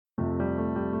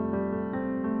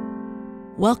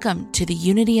Welcome to the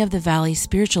Unity of the Valley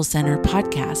Spiritual Center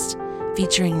podcast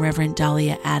featuring Reverend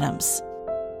Dahlia Adams.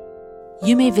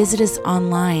 You may visit us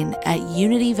online at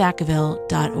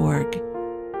unityvacaville.org,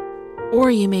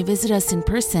 or you may visit us in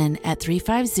person at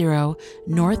 350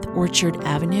 North Orchard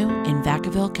Avenue in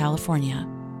Vacaville, California.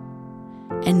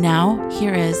 And now,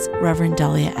 here is Reverend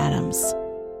Dahlia Adams.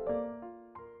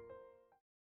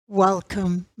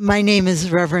 Welcome. My name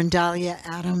is Reverend Dahlia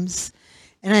Adams,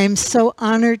 and I am so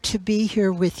honored to be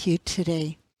here with you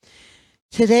today.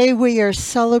 Today we are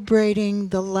celebrating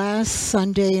the last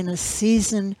Sunday in a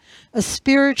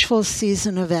spiritual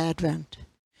season of Advent.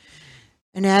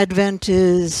 And Advent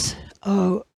is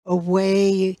a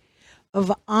way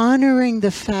of honoring the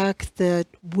fact that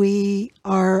we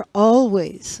are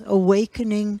always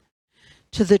awakening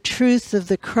to the truth of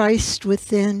the Christ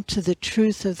within, to the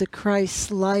truth of the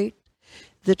Christ light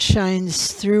that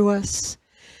shines through us.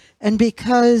 And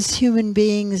because human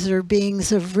beings are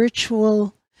beings of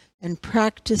ritual and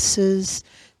practices,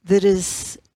 that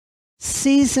is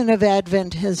season of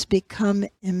Advent has become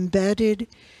embedded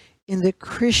in the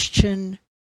Christian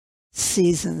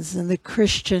seasons and the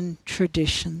Christian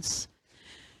traditions.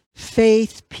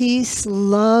 Faith, peace,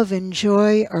 love, and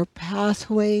joy are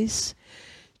pathways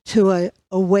to a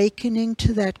awakening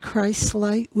to that Christ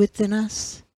light within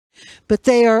us, but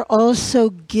they are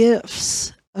also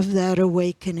gifts of that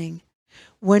awakening.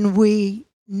 When we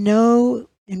know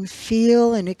and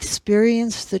feel and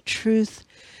experience the truth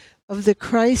of the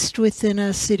Christ within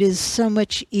us, it is so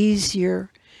much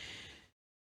easier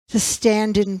to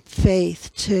stand in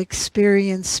faith, to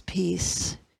experience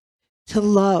peace, to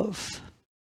love,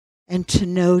 and to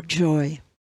know joy.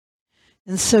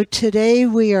 And so today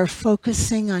we are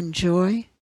focusing on joy.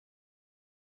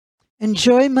 And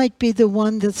joy might be the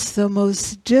one that's the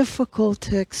most difficult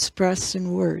to express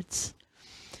in words.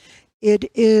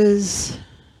 It is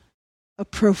a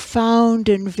profound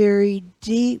and very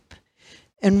deep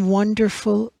and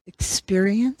wonderful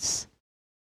experience.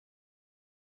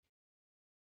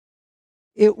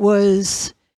 It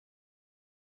was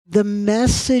the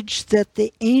message that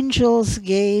the angels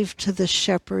gave to the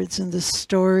shepherds in the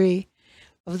story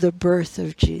of the birth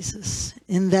of Jesus.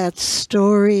 In that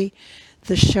story,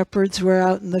 the shepherds were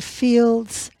out in the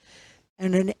fields,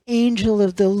 and an angel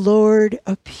of the Lord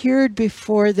appeared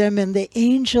before them, and the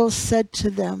angel said to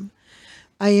them,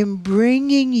 "I am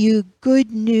bringing you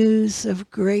good news of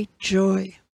great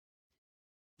joy."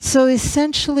 So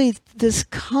essentially, this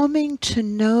coming to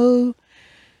know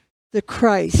the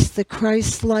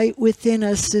Christ light within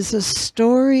us, is a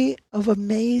story of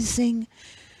amazing,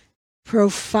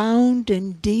 profound,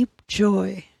 and deep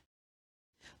joy.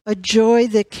 A joy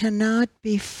that cannot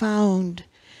be found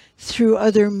through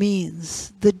other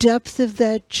means. The depth of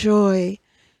that joy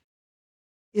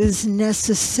is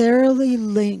necessarily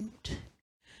linked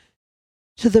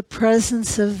to the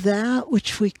presence of that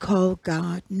which we call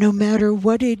God. No matter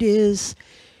what it is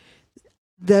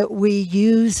that we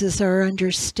use as our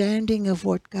understanding of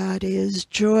what God is,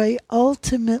 joy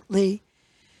ultimately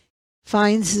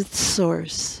finds its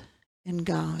source in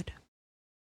God.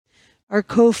 Our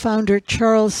co-founder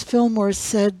Charles Fillmore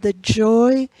said that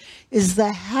joy is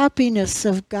the happiness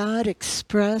of God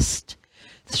expressed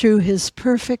through his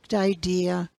perfect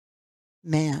idea,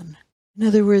 man. In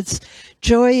other words,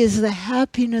 joy is the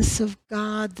happiness of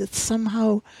God that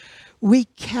somehow we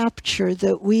capture,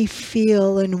 that we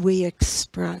feel and we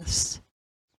express.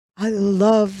 I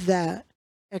love that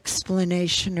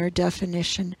explanation or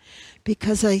definition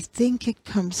because I think it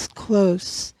comes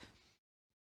close.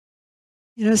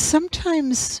 You know,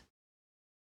 sometimes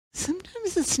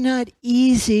it's not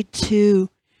easy to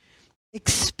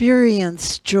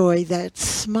experience joy, that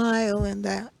smile and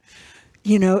that,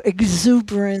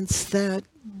 exuberance, that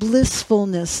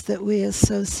blissfulness that we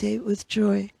associate with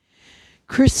joy.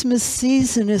 Christmas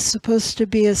season is supposed to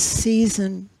be a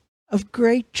season of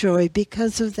great joy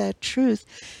because of that truth.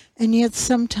 And yet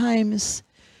sometimes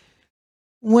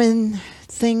when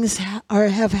things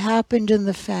have happened in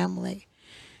the family,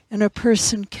 and a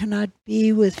person cannot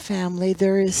be with family,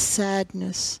 there is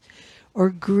sadness or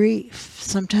grief.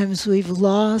 Sometimes we've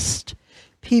lost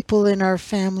people in our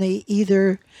family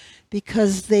either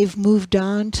because they've moved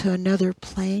on to another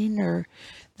plane or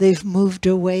they've moved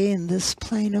away in this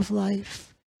plane of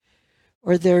life.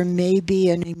 Or there may be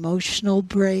an emotional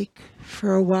break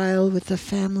for a while with a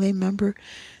family member.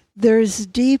 There's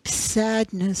deep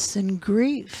sadness and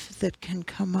grief that can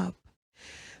come up.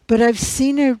 But I've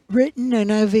seen it written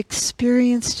and I've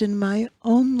experienced in my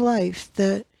own life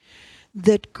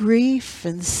that grief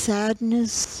and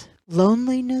sadness,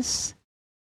 loneliness,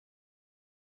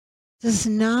 does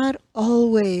not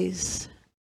always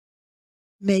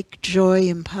make joy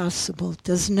impossible,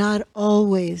 does not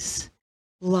always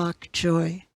block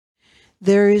joy.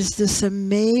 There is this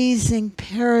amazing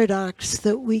paradox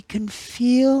that we can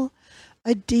feel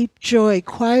a deep joy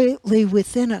quietly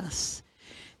within us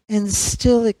and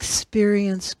still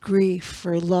experience grief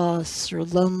or loss or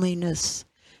loneliness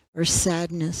or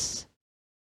sadness.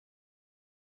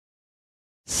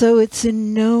 So it's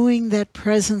in knowing that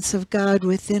presence of God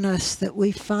within us that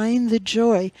we find the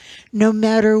joy no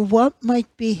matter what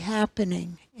might be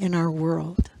happening in our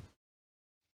world.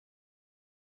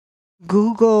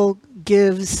 Google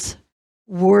gives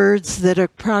words that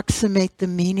approximate the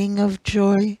meaning of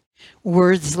joy.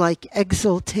 Words like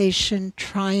exultation,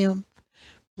 triumph,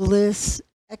 bliss,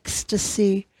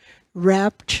 ecstasy,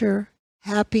 rapture,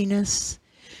 happiness.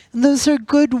 And those are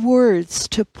good words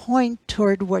to point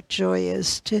toward what joy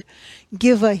is, to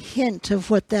give a hint of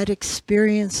what that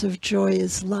experience of joy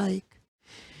is like.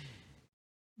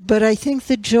 But I think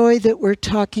the joy that we're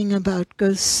talking about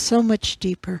goes so much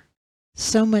deeper,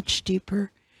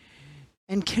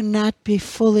 and cannot be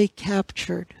fully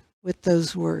captured with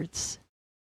those words.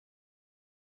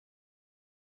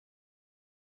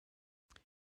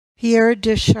 Pierre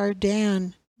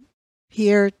Teilhard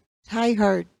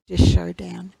de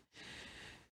Chardin,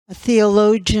 a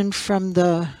theologian from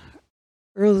the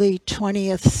early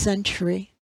 20th century,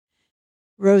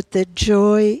 wrote that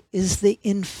joy is the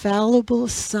infallible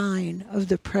sign of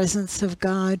the presence of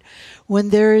God. When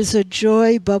there is a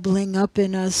joy bubbling up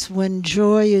in us, when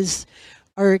joy is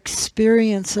our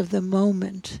experience of the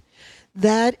moment,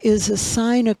 that is a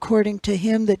sign, according to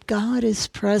him, that God is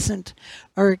present.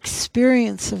 Our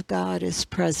experience of God is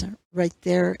present right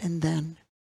there and then.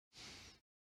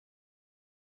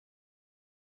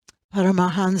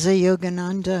 Paramahansa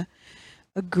Yogananda,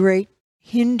 a great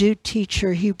Hindu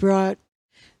teacher, he brought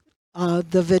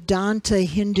the Vedanta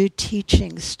Hindu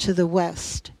teachings to the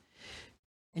West.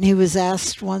 And he was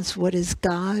asked once, what is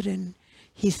God? And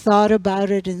he thought about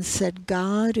it and said,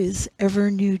 God is ever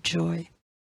new joy.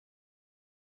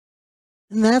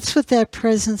 And that's what that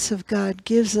presence of God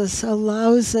gives us,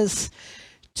 allows us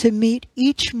to meet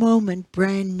each moment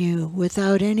brand new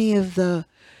without any of the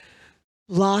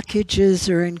blockages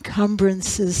or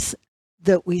encumbrances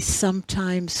that we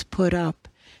sometimes put up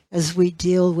as we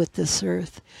deal with this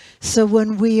earth. So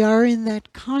when we are in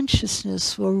that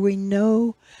consciousness where we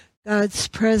know God's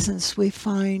presence, we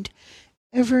find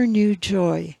ever new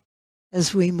joy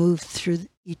as we move through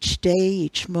each day,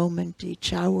 each moment,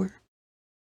 each hour.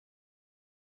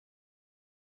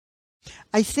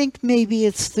 I think maybe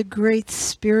it's the great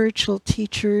spiritual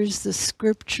teachers, the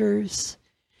scriptures,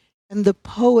 and the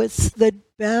poets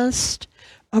that best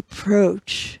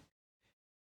approach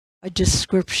a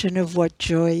description of what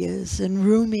joy is. And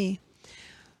Rumi,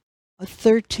 a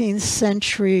 13th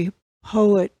century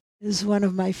poet, is one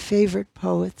of my favorite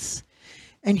poets.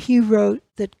 And he wrote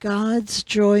that God's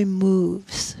joy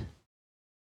moves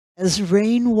as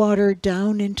rainwater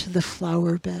down into the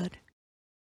flower bed,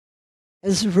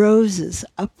 as roses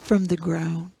up from the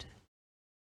ground.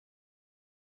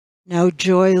 Now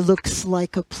joy looks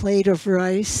like a plate of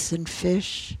rice and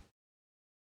fish,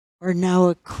 or now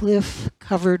a cliff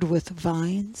covered with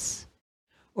vines,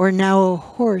 or now a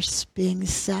horse being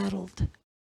saddled.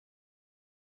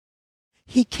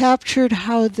 He captured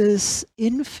how this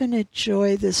infinite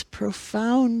joy, this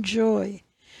profound joy,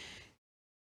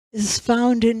 is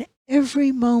found in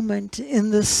every moment,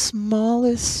 in the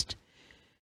smallest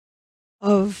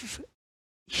of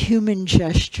human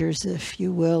gestures, if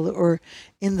you will, or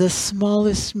in the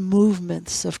smallest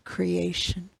movements of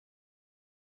creation.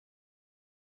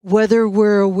 Whether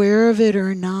we're aware of it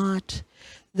or not,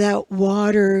 that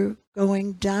water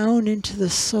going down into the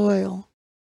soil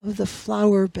of the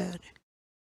flower bed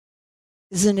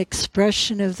is an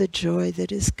expression of the joy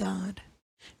that is God.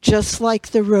 Just like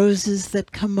the roses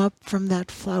that come up from that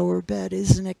flower bed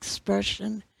is an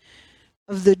expression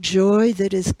of the joy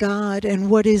that is God. And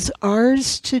what is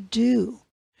ours to do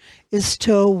is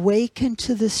to awaken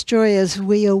to this joy as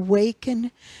we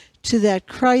awaken to that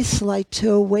Christ light,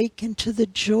 to awaken to the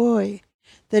joy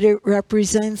that it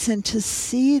represents, and to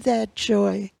see that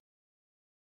joy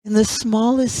in the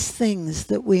smallest things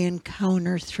that we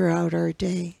encounter throughout our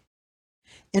day,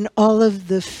 in all of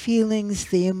the feelings,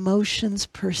 the emotions,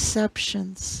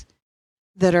 perceptions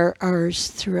that are ours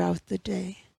throughout the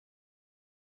day.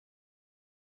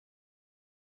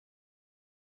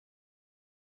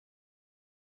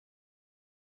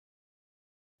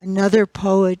 Another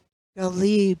poet,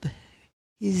 Ghalib,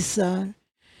 he's a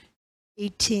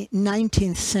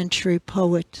 19th century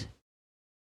poet.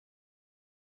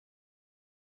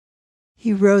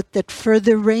 He wrote that for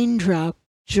the raindrop,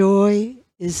 joy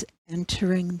is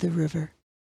entering the river.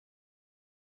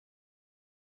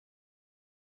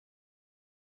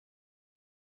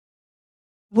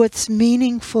 What's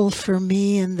meaningful for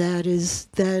me in that is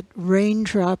that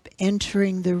raindrop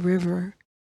entering the river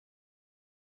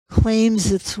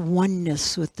claims its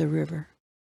oneness with the river,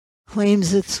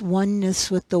 claims its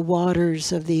oneness with the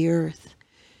waters of the earth.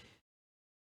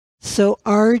 So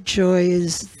our joy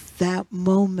is that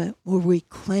moment where we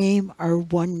claim our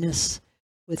oneness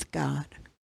with God.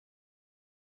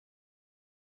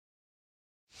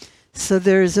 So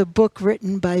there's a book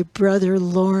written by Brother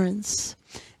Lawrence,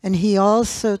 and he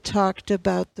also talked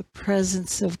about the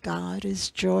presence of God as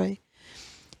joy.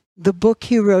 The book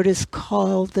he wrote is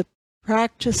called The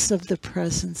Practice of the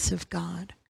Presence of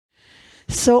God.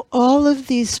 So all of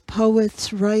these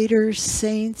poets, writers,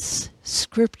 saints,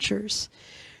 scriptures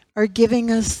are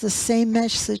giving us the same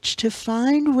message to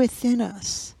find within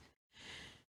us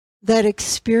that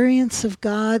experience of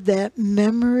God, that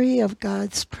memory of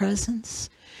God's presence.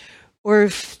 Or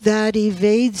if that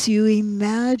evades you,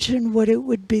 imagine what it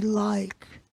would be like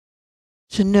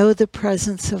to know the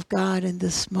presence of God in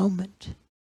this moment.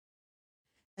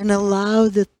 And allow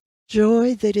the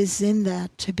joy that is in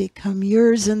that to become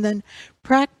yours. And then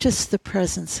practice the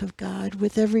presence of God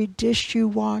with every dish you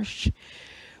wash,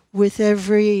 with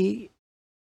every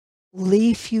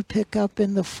leaf you pick up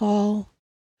in the fall,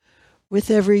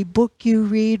 with every book you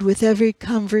read, with every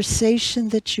conversation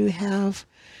that you have,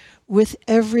 with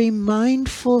every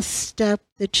mindful step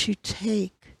that you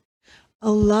take.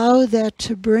 Allow that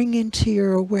to bring into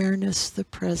your awareness the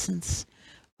presence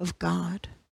of God,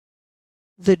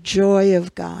 the joy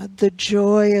of God, the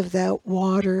joy of that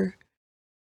water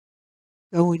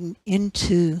going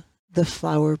into the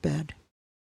flower bed.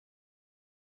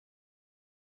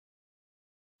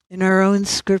 In our own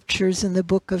scriptures in the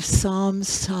book of Psalms,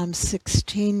 Psalm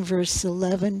 16, verse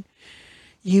 11,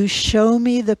 you show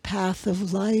me the path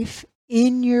of life.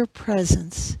 In your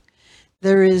presence,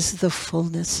 there is the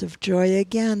fullness of joy.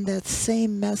 Again, that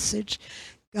same message.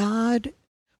 God,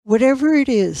 whatever it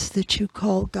is that you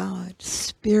call God,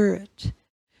 Spirit,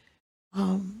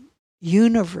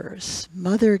 universe,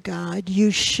 Mother God,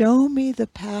 you show me the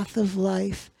path of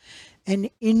life, and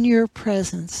in your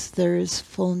presence there is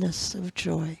fullness of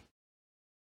joy.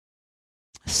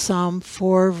 Psalm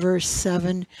 4, verse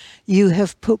 7, you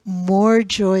have put more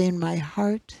joy in my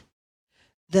heart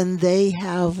than they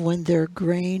have when their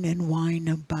grain and wine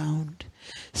abound.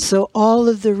 So all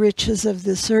of the riches of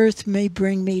this earth may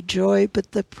bring me joy,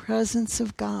 but the presence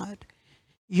of God,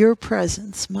 your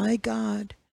presence, my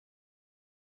God,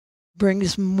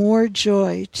 brings more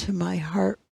joy to my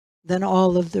heart than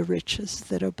all of the riches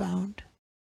that abound.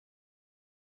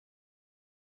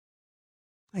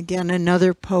 Again,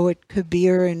 another poet,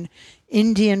 Kabir, an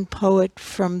Indian poet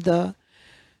from the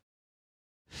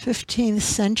 15th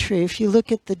century. If you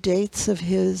look at the dates of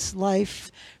his life,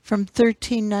 from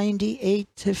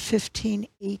 1398 to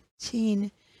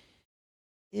 1518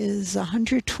 is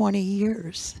 120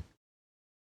 years.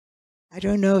 I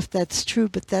don't know if that's true,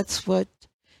 but that's what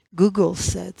Google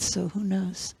said, so who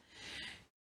knows.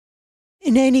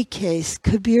 In any case,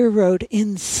 Kabir wrote,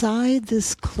 inside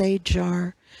this clay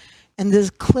jar, and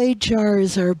this clay jar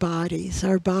is our bodies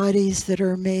that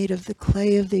are made of the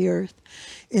clay of the earth.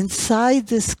 Inside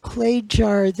this clay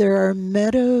jar, there are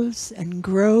meadows and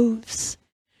groves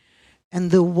and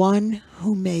the one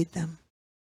who made them.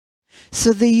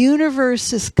 So the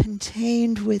universe is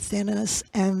contained within us,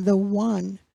 and the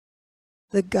one,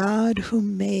 the God who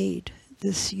made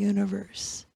this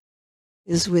universe,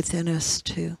 is within us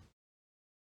too.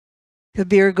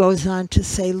 Kabir goes on to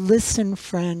say, listen,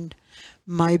 friend,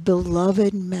 my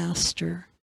beloved master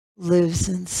lives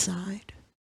inside.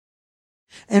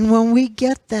 And when we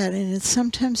get that, and it's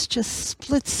sometimes just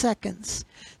split seconds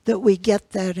that we get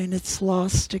that and it's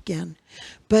lost again.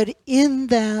 But in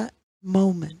that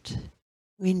moment,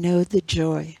 we know the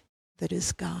joy that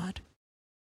is God.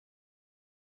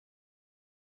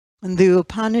 And the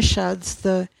Upanishads,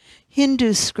 the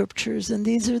Hindu scriptures, and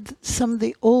these are some of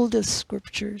the oldest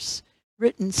scriptures,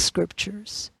 written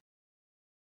scriptures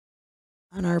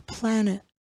on our planet.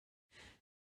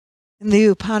 In the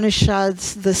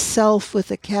Upanishads, the self with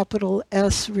a capital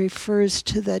S refers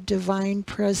to the divine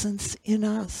presence in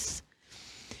us.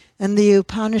 And the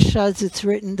Upanishads, it's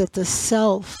written that the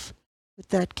self with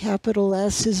that capital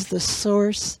S is the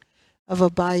source of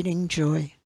abiding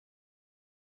joy.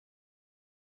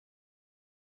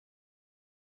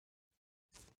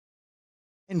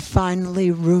 And finally,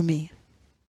 Rumi.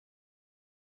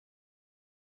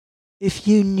 If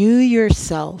you knew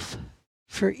yourself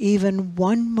for even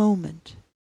one moment,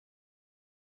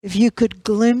 If you could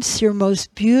glimpse your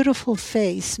most beautiful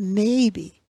face,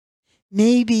 maybe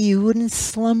you wouldn't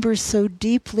slumber so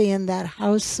deeply in that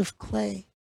house of clay.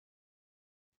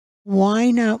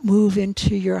 Why not move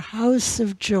into your house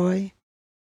of joy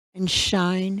and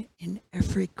shine in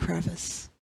every crevice?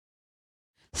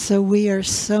 So we are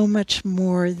so much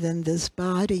more than this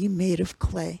body made of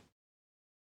clay.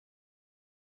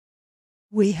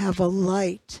 We have a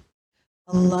light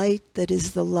that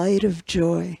is the light of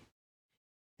joy,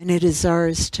 and it is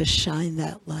ours to shine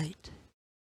that light.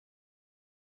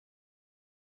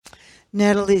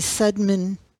 Natalie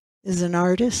Sedman is an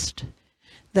artist.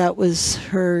 That was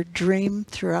her dream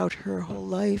throughout her whole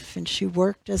life, and she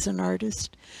worked as an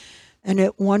artist. And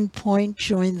at one point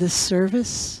joined the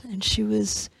service, and she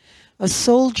was a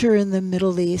soldier in the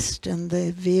Middle East, and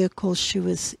the vehicle she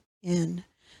was in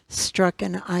struck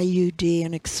an IUD,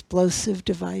 an explosive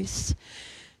device.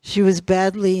 She was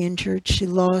badly injured. She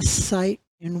lost sight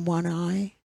in one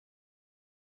eye,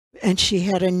 and she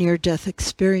had a near-death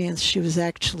experience. She was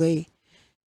actually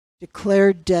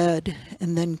declared dead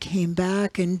and then came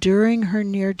back, and during her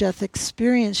near-death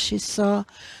experience, she saw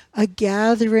a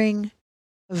gathering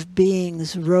of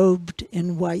beings robed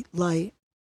in white light.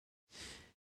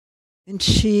 And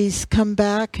she's come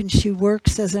back and she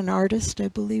works as an artist. I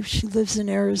believe she lives in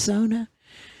Arizona.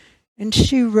 And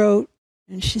she wrote,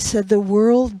 and she said, the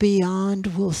world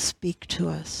beyond will speak to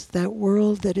us, that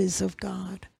world that is of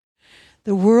God.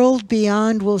 The world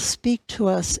beyond will speak to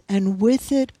us, and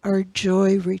with it our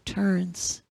joy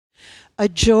returns. A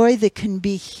joy that can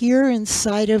be here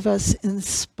inside of us in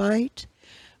spite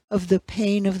of the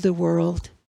pain of the world,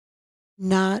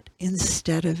 not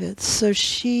instead of it. So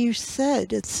she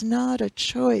said it's not a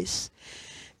choice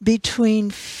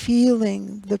between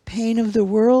feeling the pain of the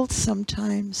world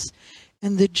sometimes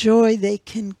and the joy. They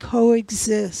can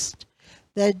coexist.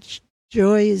 That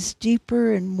joy is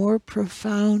deeper and more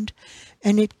profound,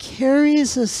 and it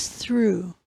carries us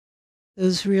through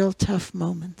those real tough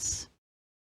moments.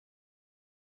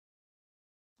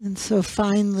 And so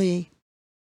finally,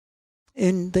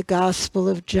 in the Gospel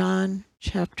of John,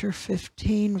 chapter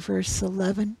 15, verse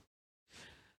 11,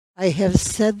 I have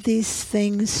said these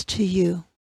things to you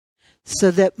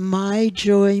so that my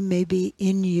joy may be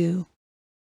in you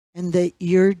and that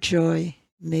your joy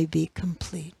may be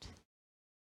complete.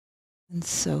 And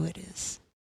so it is.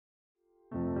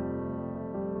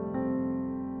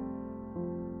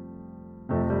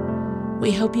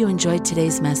 We hope you enjoyed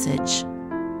today's message.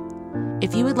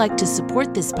 If you would like to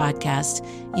support this podcast,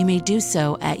 you may do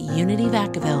so at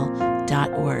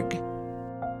unityvacaville.org.